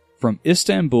flight from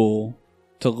Istanbul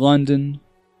to London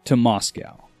to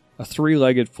Moscow, a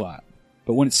 3-legged flight.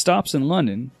 But when it stops in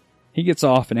London, he gets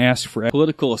off and asks for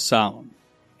political asylum.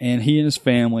 And he and his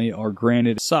family are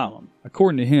granted asylum,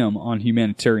 according to him, on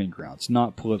humanitarian grounds,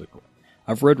 not political.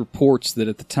 I've read reports that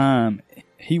at the time,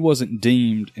 he wasn't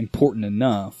deemed important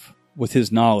enough with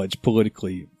his knowledge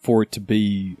politically for it to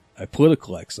be a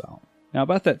political exile. Now,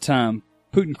 about that time,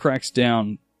 Putin cracks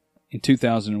down in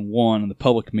 2001 on the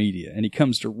public media, and he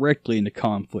comes directly into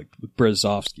conflict with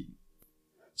Berezovsky.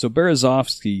 So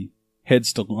Berezovsky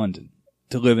heads to London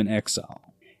to live in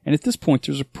exile. And at this point,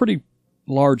 there's a pretty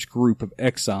large group of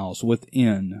exiles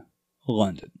within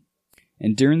London.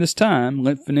 And during this time,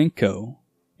 Litvinenko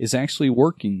is actually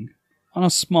working on a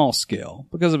small scale,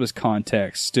 because of his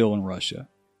contacts still in Russia,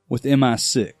 with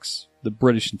MI6, the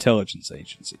British intelligence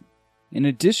agency. In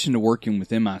addition to working with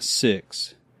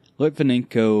MI6,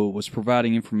 Litvinenko was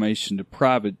providing information to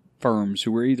private firms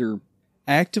who were either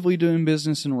actively doing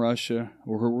business in Russia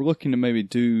or who were looking to maybe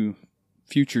do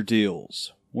future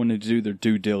deals, wanting to do their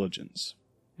due diligence.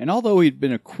 And although he'd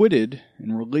been acquitted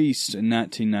and released in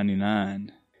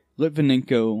 1999,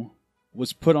 Litvinenko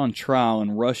was put on trial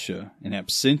in Russia in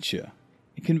absentia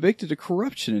and convicted of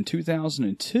corruption in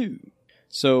 2002.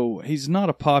 So he's not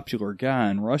a popular guy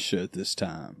in Russia at this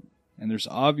time. And there's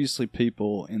obviously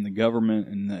people in the government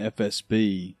and the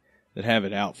FSB that have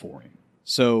it out for him.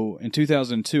 So in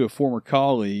 2002, a former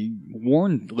colleague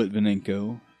warned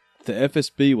Litvinenko the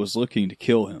FSB was looking to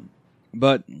kill him.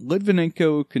 But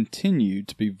Litvinenko continued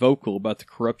to be vocal about the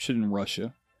corruption in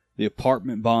Russia, the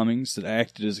apartment bombings that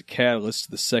acted as a catalyst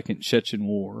to the Second Chechen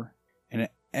War, and an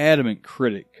adamant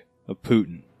critic of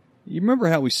Putin. You remember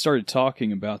how we started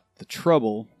talking about the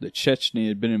trouble that Chechnya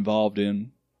had been involved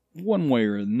in, one way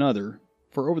or another,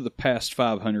 for over the past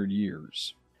 500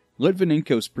 years.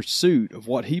 Litvinenko's pursuit of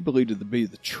what he believed to be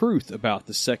the truth about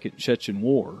the Second Chechen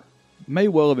War may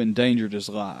well have endangered his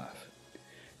life.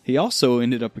 He also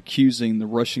ended up accusing the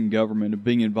Russian government of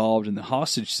being involved in the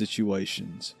hostage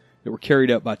situations that were carried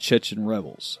out by Chechen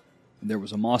rebels. There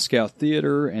was a Moscow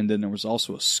theater, and then there was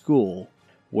also a school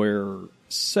where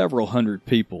several hundred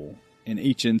people in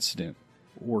each incident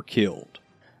were killed.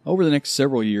 Over the next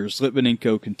several years,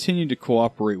 Litvinenko continued to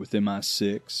cooperate with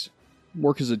MI6,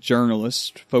 work as a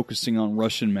journalist focusing on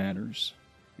Russian matters,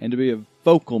 and to be a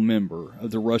vocal member of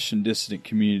the Russian dissident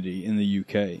community in the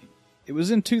UK. It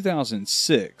was in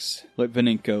 2006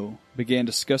 Litvinenko began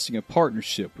discussing a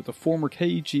partnership with a former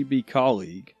KGB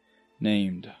colleague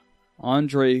named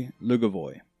Andrei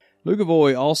Lugovoy.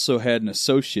 Lugovoy also had an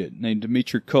associate named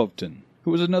Dmitry Kovtun,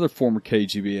 who was another former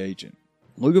KGB agent.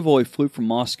 Lugovoy flew from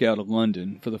Moscow to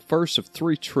London for the first of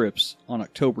 3 trips on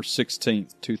October 16,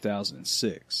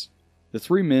 2006. The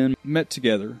 3 men met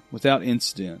together without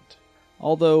incident,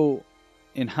 although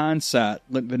in hindsight,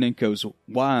 Litvinenko's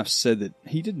wife said that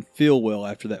he didn't feel well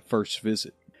after that first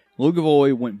visit.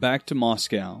 Lugovoy went back to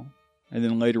Moscow and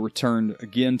then later returned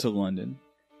again to London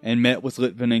and met with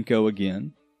Litvinenko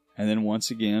again, and then once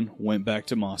again went back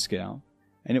to Moscow.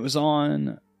 And it was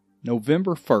on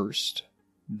November 1st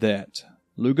that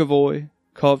Lugovoy,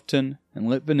 Kovtun, and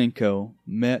Litvinenko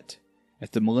met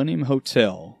at the Millennium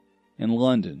Hotel in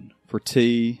London for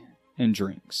tea and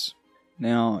drinks.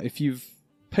 Now, if you've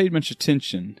paid much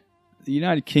attention, the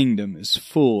United Kingdom is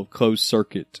full of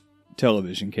closed-circuit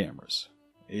television cameras.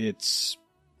 It's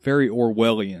very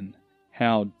Orwellian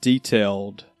how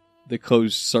detailed the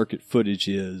closed-circuit footage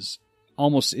is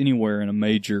almost anywhere in a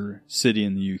major city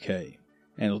in the UK,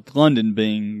 and London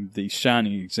being the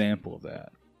shining example of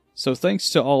that. So thanks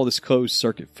to all this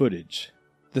closed-circuit footage,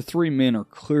 the 3 men are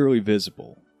clearly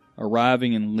visible,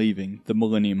 arriving and leaving the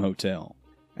Millennium Hotel.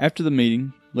 After the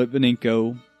meeting,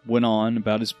 Litvinenko went on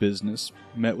about his business,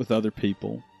 met with other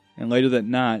people, and later that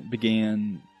night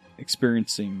began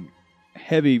experiencing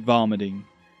heavy vomiting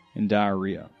and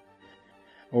diarrhea.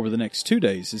 Over the next 2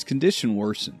 days, his condition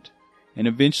worsened, and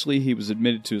eventually he was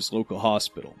admitted to his local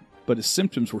hospital, but his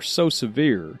symptoms were so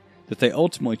severe that they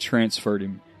ultimately transferred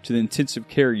him to the intensive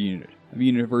care unit of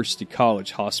University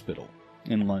College Hospital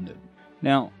in London.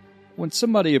 Now, when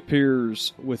somebody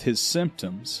appears with his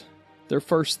symptoms, their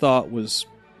first thought was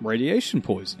radiation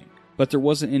poisoning, but there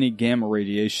wasn't any gamma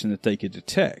radiation that they could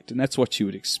detect, and that's what you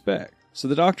would expect. So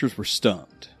the doctors were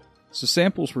stumped. So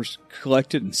samples were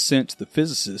collected and sent to the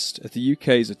physicist at the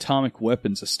UK's Atomic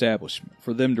Weapons Establishment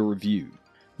for them to review.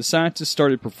 The The scientists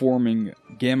started performing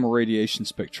gamma radiation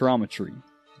spectrometry,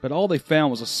 but all they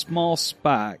found was a small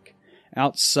spike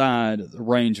outside the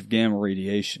range of gamma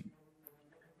radiation.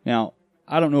 Now,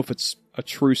 I don't know if it's a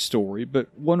true story,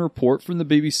 but one report from the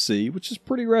BBC, which is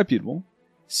pretty reputable,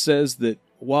 says that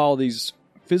while these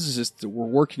physicists that were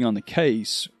working on the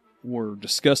case were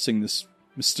discussing this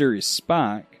mysterious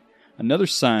spike, another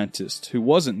scientist who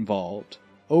wasn't involved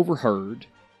overheard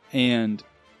and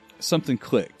something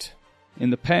clicked. In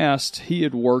the past, he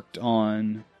had worked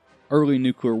on early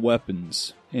nuclear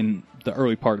weapons in the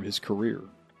early part of his career.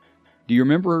 Do you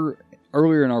remember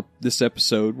earlier in this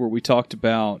episode where we talked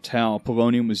about how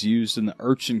polonium was used in the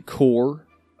urchin core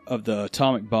of the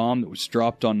atomic bomb that was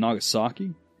dropped on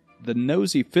Nagasaki? The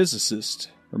nosy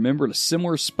physicist remembered a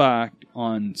similar spike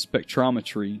on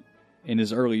spectrometry in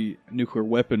his early nuclear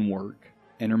weapon work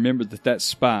and remembered that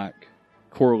spike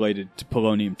correlated to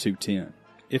polonium-210.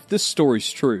 If this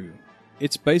story's true,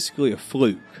 it's basically a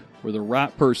fluke where the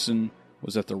right person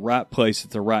was at the right place at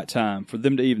the right time for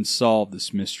them to even solve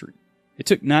this mystery. It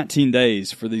took 19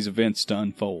 days for these events to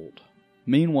unfold.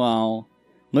 Meanwhile,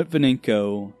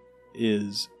 Litvinenko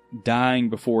is dying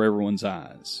before everyone's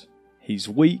eyes. He's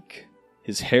weak,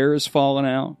 his hair is falling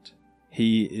out,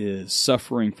 he is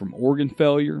suffering from organ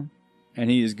failure, and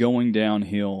he is going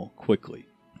downhill quickly,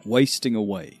 wasting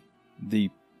away. The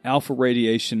alpha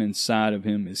radiation inside of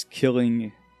him is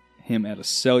killing him at a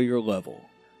cellular level.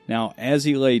 Now, as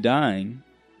he lay dying,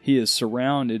 he is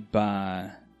surrounded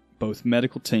by both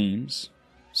medical teams,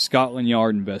 Scotland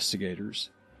Yard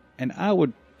investigators, and I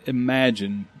would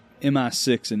imagine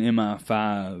MI6 and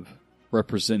MI5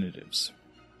 representatives.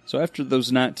 So after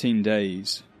those 19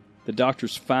 days, the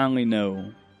doctors finally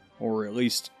know, or at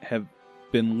least have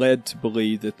been led to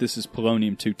believe, that this is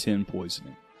polonium-210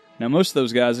 poisoning. Now, most of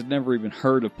those guys had never even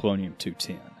heard of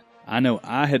polonium-210. I know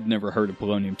I had never heard of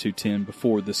polonium-210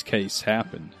 before this case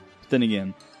happened. But then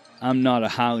again, I'm not a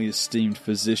highly esteemed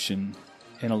physician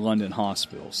in a London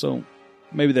hospital, so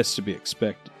maybe that's to be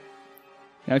expected.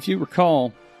 Now, if you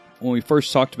recall, when we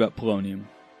first talked about polonium,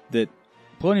 that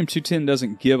polonium-210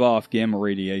 doesn't give off gamma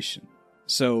radiation.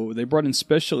 So they brought in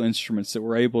special instruments that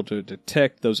were able to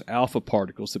detect those alpha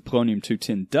particles that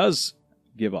polonium-210 does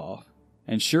give off.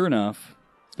 And sure enough,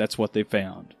 that's what they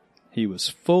found. He was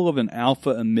full of an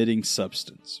alpha-emitting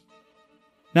substance.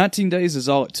 19 days is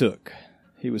all it took.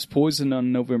 He was poisoned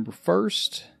on November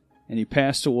 1st, and he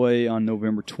passed away on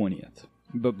November 20th.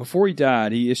 But before he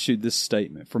died, he issued this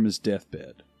statement from his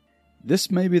deathbed.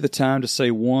 "This may be the time to say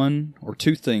one or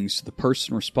two things to the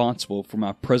person responsible for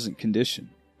my present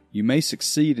condition. You may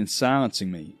succeed in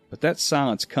silencing me, but that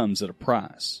silence comes at a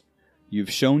price. You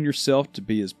have shown yourself to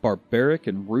be as barbaric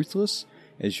and ruthless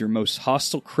as your most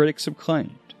hostile critics have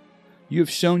claimed. You have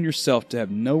shown yourself to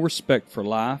have no respect for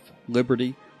life,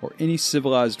 liberty, or any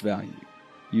civilized value.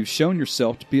 You have shown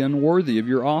yourself to be unworthy of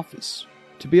your office,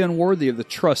 to be unworthy of the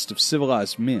trust of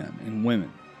civilized men and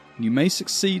women. You may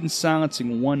succeed in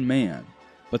silencing one man,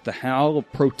 but the howl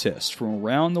of protest from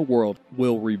around the world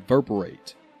will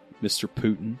reverberate, Mr.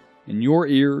 Putin, in your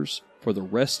ears for the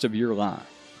rest of your life.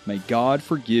 May God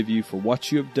forgive you for what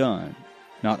you have done,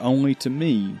 not only to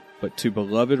me, but to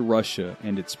beloved Russia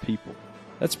and its people."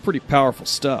 That's pretty powerful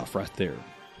stuff right there,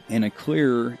 and a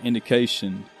clear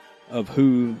indication of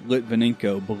who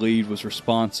Litvinenko believed was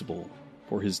responsible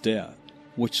for his death,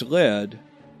 which led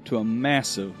to a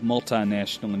massive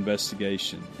multinational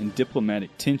investigation and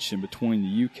diplomatic tension between the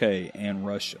UK and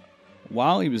Russia.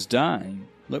 While he was dying,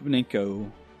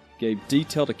 Litvinenko gave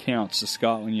detailed accounts to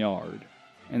Scotland Yard,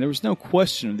 and there was no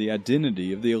question of the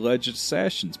identity of the alleged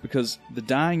assassins because the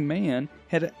dying man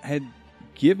had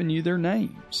given you their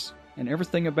names and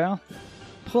everything about them.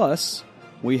 Plus,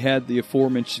 we had the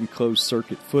aforementioned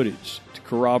closed-circuit footage to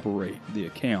corroborate the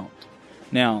account.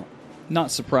 Now,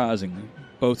 not surprisingly,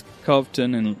 both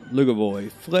Covington and Lugovoy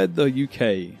fled the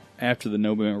UK after the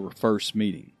November 1st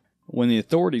meeting. When the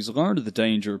authorities learned of the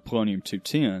danger of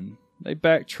polonium-210, they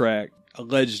backtracked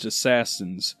alleged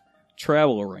assassins'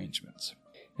 travel arrangements.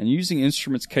 And using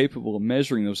instruments capable of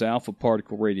measuring those alpha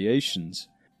particle radiations,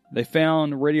 they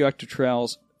found radioactive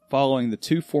trails following the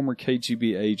two former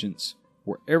KGB agents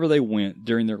wherever they went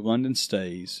during their London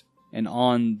stays and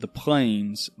on the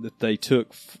planes that they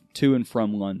took to and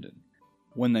from London.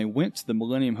 When they went to the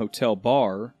Millennium Hotel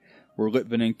bar where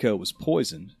Litvinenko was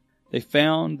poisoned, they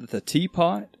found that the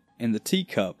teapot and the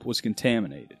teacup was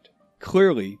contaminated.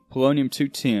 Clearly,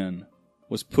 polonium-210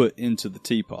 was put into the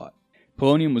teapot.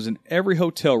 Polonium was in every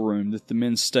hotel room that the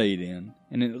men stayed in,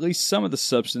 and at least some of the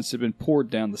substance had been poured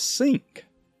down the sink,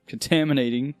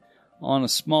 contaminating, on a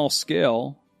small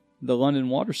scale, the London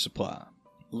water supply.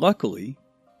 Luckily,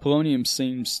 polonium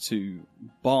seems to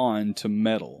bond to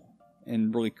metal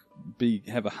and really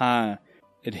have a high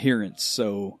adherence,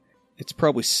 so it's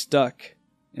probably stuck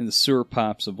in the sewer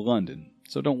pipes of London.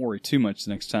 So don't worry too much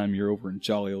the next time you're over in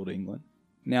jolly old England.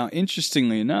 Now,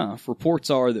 interestingly enough, reports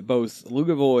are that both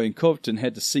Lugovoy and Kovtun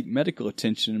had to seek medical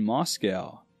attention in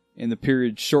Moscow in the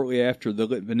period shortly after the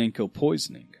Litvinenko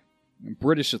poisoning.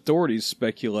 British authorities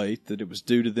speculate that it was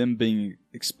due to them being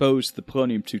exposed to the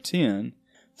polonium-210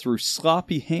 through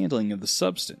sloppy handling of the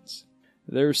substance.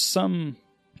 There's some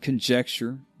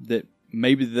conjecture that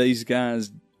maybe these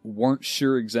guys weren't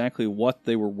sure exactly what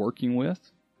they were working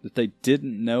with, that they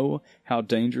didn't know how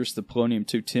dangerous the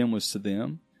polonium-210 was to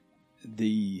them.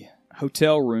 The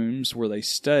hotel rooms where they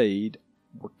stayed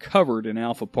were covered in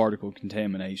alpha particle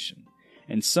contamination.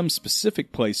 In some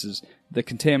specific places, the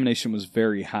contamination was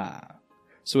very high.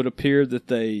 So it appeared that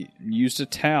they used a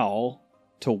towel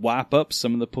to wipe up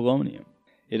some of the polonium.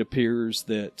 It appears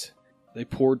that they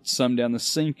poured some down the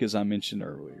sink, as I mentioned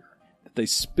earlier, that they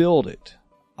spilled it.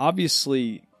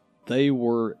 Obviously, they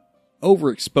were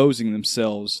overexposing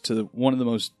themselves to one of the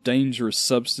most dangerous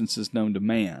substances known to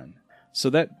man. So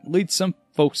that leads some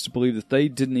folks to believe that they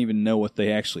didn't even know what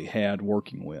they actually had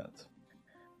working with.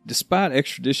 Despite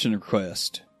extradition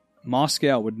requests,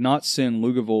 Moscow would not send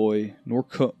Lugovoy nor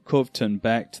Kovtun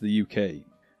back to the UK.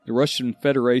 The Russian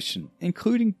Federation,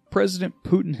 including President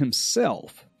Putin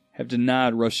himself, have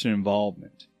denied Russian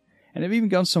involvement, and have even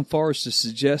gone so far as to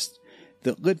suggest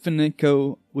that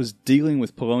Litvinenko was dealing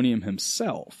with polonium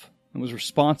himself and was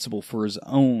responsible for his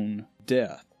own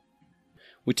death.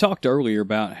 We talked earlier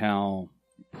about how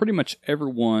pretty much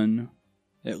everyone,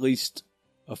 at least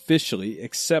officially,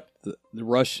 except the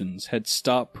Russians, had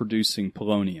stopped producing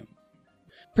polonium.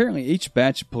 Apparently, each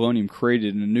batch of polonium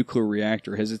created in a nuclear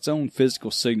reactor has its own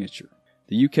physical signature.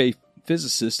 The UK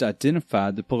physicist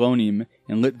identified the polonium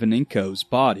in Litvinenko's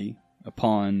body,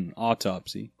 upon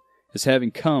autopsy, as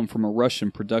having come from a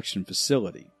Russian production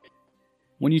facility.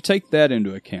 When you take that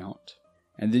into account,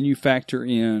 and then you factor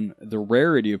in the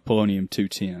rarity of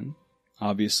polonium-210,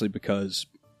 obviously because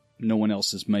no one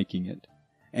else is making it,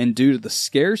 and due to the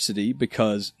scarcity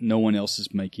because no one else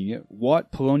is making it,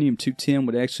 what polonium-210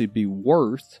 would actually be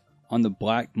worth on the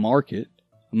black market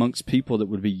amongst people that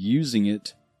would be using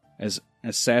it as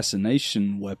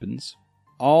assassination weapons,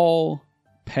 all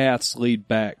paths lead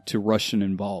back to Russian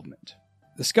involvement.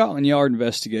 The Scotland Yard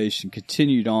investigation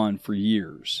continued on for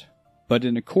years, but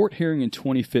in a court hearing in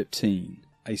 2015,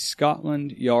 a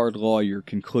Scotland Yard lawyer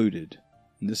concluded,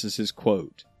 and this is his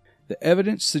quote, "The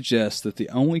evidence suggests that the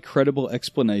only credible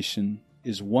explanation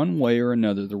is one way or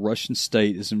another the Russian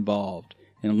state is involved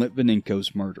in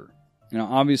Litvinenko's murder." Now,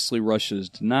 obviously, Russia has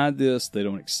denied this. They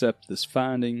don't accept this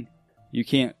finding. You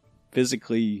can't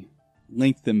physically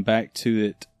link them back to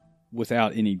it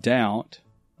without any doubt,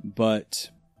 but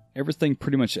everything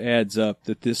pretty much adds up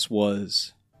that this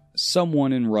was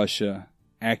someone in Russia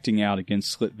acting out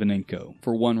against Litvinenko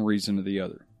for one reason or the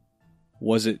other.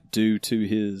 Was it due to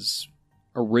his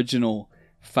original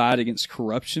fight against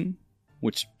corruption,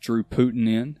 which drew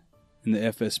Putin in the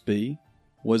FSB?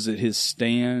 Was it his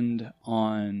stand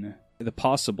on the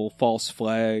possible false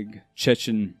flag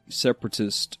Chechen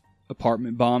separatist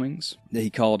apartment bombings that he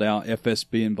called out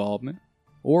FSB involvement?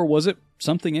 Or was it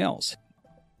something else?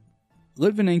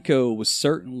 Litvinenko was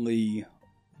certainly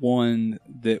one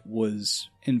that was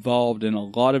involved in a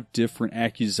lot of different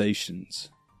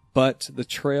accusations, but the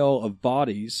trail of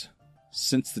bodies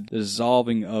since the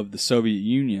dissolving of the Soviet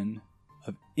Union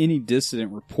of any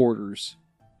dissident reporters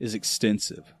is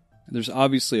extensive. There's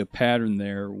obviously a pattern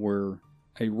there where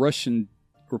a Russian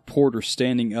reporter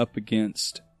standing up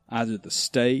against either the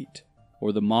state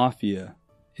or the mafia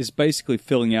is basically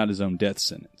filling out his own death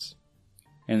sentence.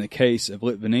 And in the case of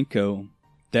Litvinenko,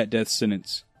 that death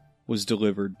sentence was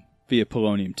delivered via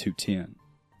polonium-210.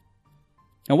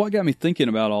 Now, what got me thinking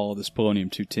about all of this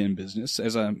polonium-210 business,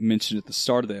 as I mentioned at the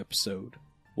start of the episode,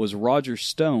 was Roger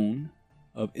Stone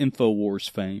of InfoWars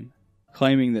fame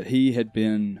claiming that he had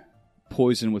been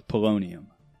poisoned with polonium.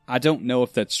 I don't know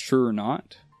if that's true or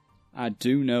not. I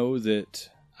do know that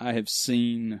I have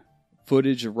seen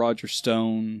footage of Roger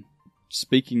Stone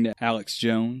speaking to Alex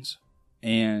Jones,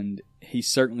 and he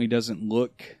certainly doesn't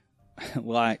look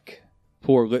like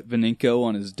poor Litvinenko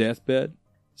on his deathbed.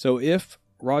 So if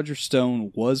Roger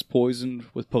Stone was poisoned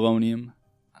with polonium,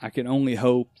 I can only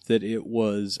hope that it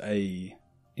was a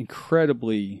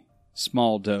incredibly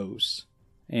small dose,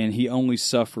 and he only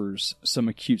suffers some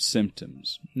acute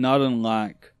symptoms, not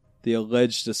unlike the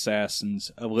alleged assassins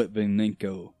of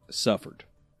Litvinenko suffered.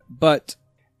 But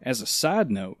as a side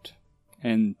note,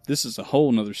 and this is a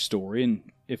whole nother story, and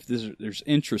if there's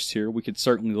interest here, we could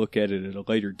certainly look at it at a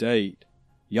later date.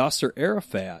 Yasser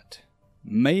Arafat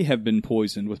may have been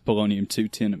poisoned with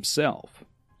polonium-210 himself.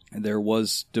 There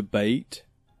was debate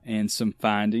and some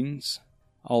findings,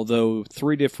 although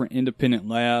 3 different independent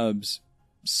labs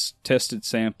tested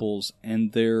samples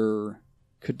and there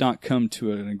could not come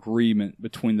to an agreement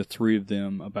between the 3 of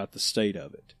them about the state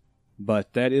of it.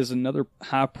 But that is another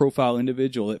high-profile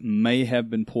individual that may have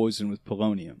been poisoned with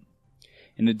polonium.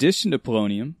 In addition to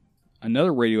polonium,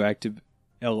 another radioactive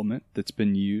element that's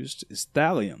been used is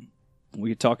thallium. We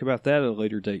could talk about that at a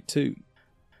later date too.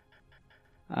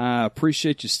 I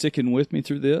appreciate you sticking with me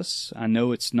through this. I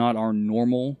know it's not our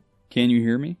normal Can You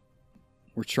Hear Me?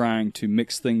 We're trying to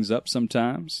mix things up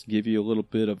sometimes, give you a little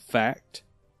bit of fact,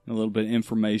 a little bit of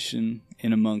information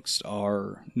in amongst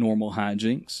our normal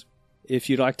hijinks. If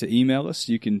you'd like to email us,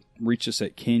 you can reach us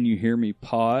at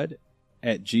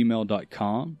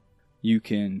canyouhearmepod@gmail.com. You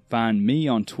can find me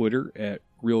on Twitter at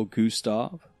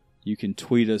RealGustav. You can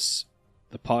tweet us,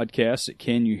 the podcast, at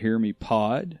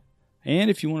canyouhearmepod.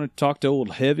 And if you want to talk to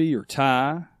old Heavy or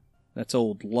Ty, that's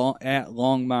old at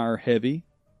Longmire Heavy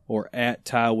or at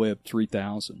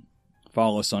TyWeb3000.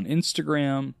 Follow us on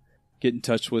Instagram. Get in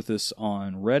touch with us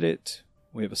on Reddit.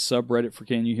 We have a subreddit for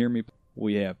Can You Hear Me?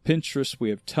 We have Pinterest. We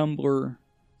have Tumblr.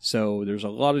 So there's a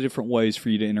lot of different ways for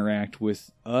you to interact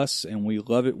with us, and we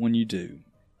love it when you do.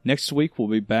 Next week, we'll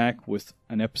be back with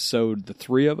an episode, the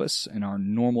 3 of us, in our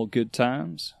normal good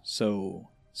times. So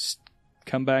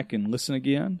come back and listen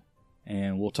again,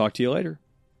 and we'll talk to you later.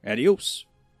 Adios.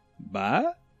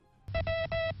 Bye.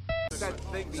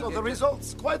 So the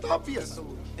result's quite obvious.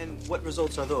 And what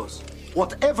results are those?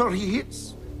 Whatever he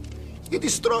hits, he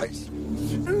destroys.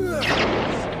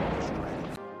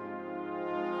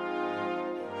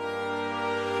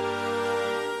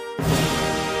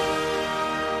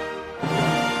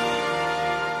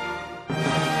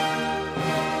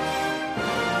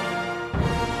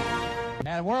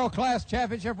 And World Class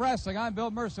Championship Wrestling, I'm Bill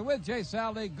Mercer with Jay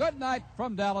Sally. Good night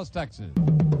from Dallas, Texas.